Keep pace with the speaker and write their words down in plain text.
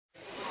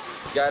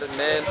Got it,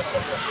 man.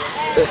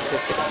 There you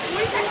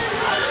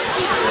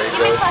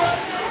go.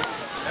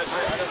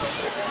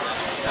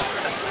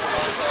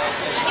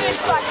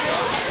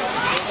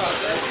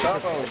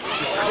 Thabo,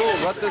 cool.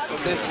 What does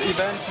this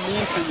event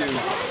mean to you?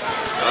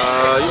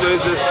 You know,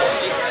 it's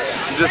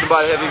just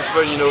about having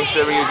fun, you know,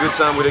 sharing a good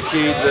time with the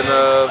kids, and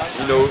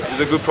you know, it's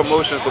a good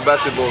promotion for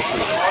basketball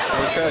too.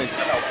 Okay.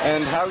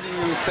 And how do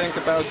you think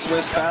about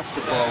Swiss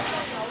basketball?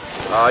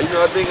 You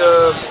know, I think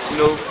you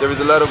know, there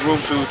is a lot of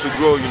room to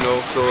grow, you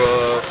know. So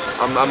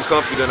I'm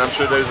confident. I'm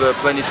sure there's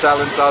plenty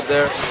talents out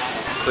there.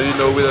 So you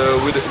know, with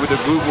the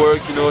good work,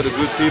 you know, the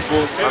good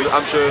people,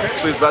 I'm sure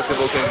Swiss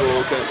basketball can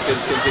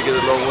take it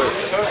a long way.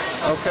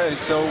 Okay,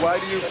 so why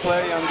do you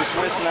play on the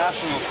Swiss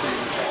national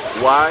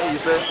team? Why, you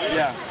say?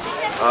 Yeah.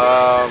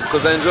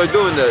 Because I enjoy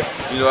doing that.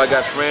 You know, I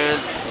got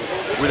friends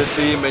with the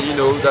team, and you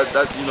know that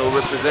you know,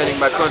 representing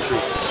my country.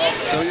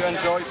 So you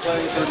enjoy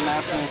playing for the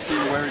national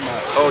team very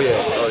much? Oh yeah,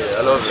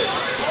 I love it.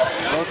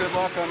 Well, good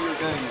luck on your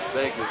games.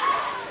 Thank you.